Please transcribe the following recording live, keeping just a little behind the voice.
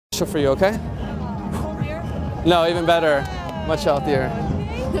special for you, okay? No, even better. Much healthier.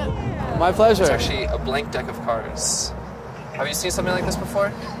 My pleasure. It's actually a blank deck of cards. Have you seen something like this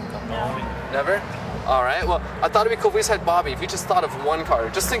before? Never? All right, well, I thought it'd be cool if we just had Bobby. If you just thought of one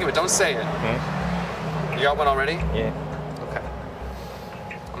card, just think of it, don't say it. You got one already? Yeah. Okay.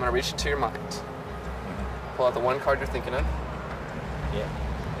 I'm gonna reach into your mind. Pull out the one card you're thinking of. Yeah.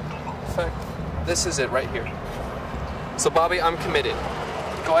 Perfect. This is it right here. So Bobby, I'm committed.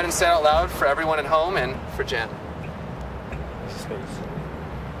 Go ahead and say it out loud for everyone at home and for Jan. Space.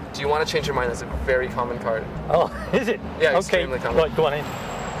 Do you want to change your mind? That's a very common card. Oh, is it? Yeah, okay. extremely common. Right, go on in.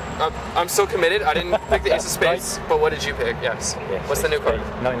 I'm so committed. I didn't pick the Ace of Spades, but what did you pick? Yes. What's the new card?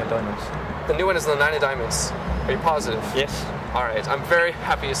 Nine of Diamonds. The new one is the Nine of Diamonds. Are you positive? Yes. All right. I'm very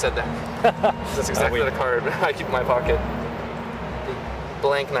happy you said that. That's exactly the card I keep in my pocket. The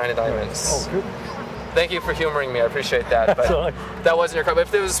blank Nine of Diamonds. Oh, good. Thank you for humoring me. I appreciate that. But that wasn't your card. But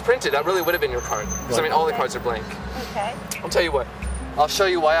if it was printed, that really would have been your card. Because I mean, all the cards are blank. Okay. I'll tell you what. I'll show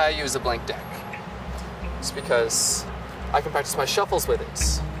you why I use a blank deck. It's because I can practice my shuffles with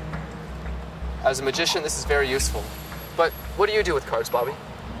it. As a magician, this is very useful. But what do you do with cards, Bobby?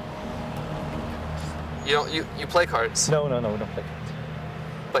 You play cards. No, we don't play cards.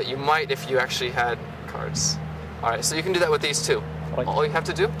 But you might if you actually had cards. All right, so you can do that with these too. Right. All you have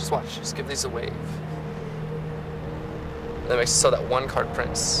to do, just watch. Just give these a wave. That makes it so that one card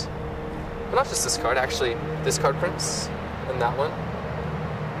prints. But not just this card, actually, this card prints, and that one,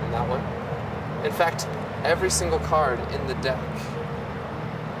 and that one. In fact, every single card in the deck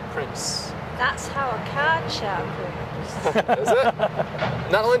prints. That's how a card sharp works. Is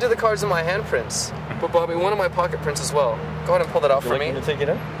it? Not only do the cards in my hand prints, but Bobby, one of my pocket prints as well. Go ahead and pull that out for me. You to take it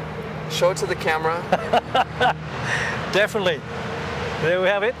out? Show it to the camera. Definitely. There we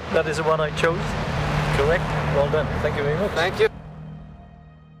have it. That is the one I chose. Correct. Well done. Thank you very much. Thank you.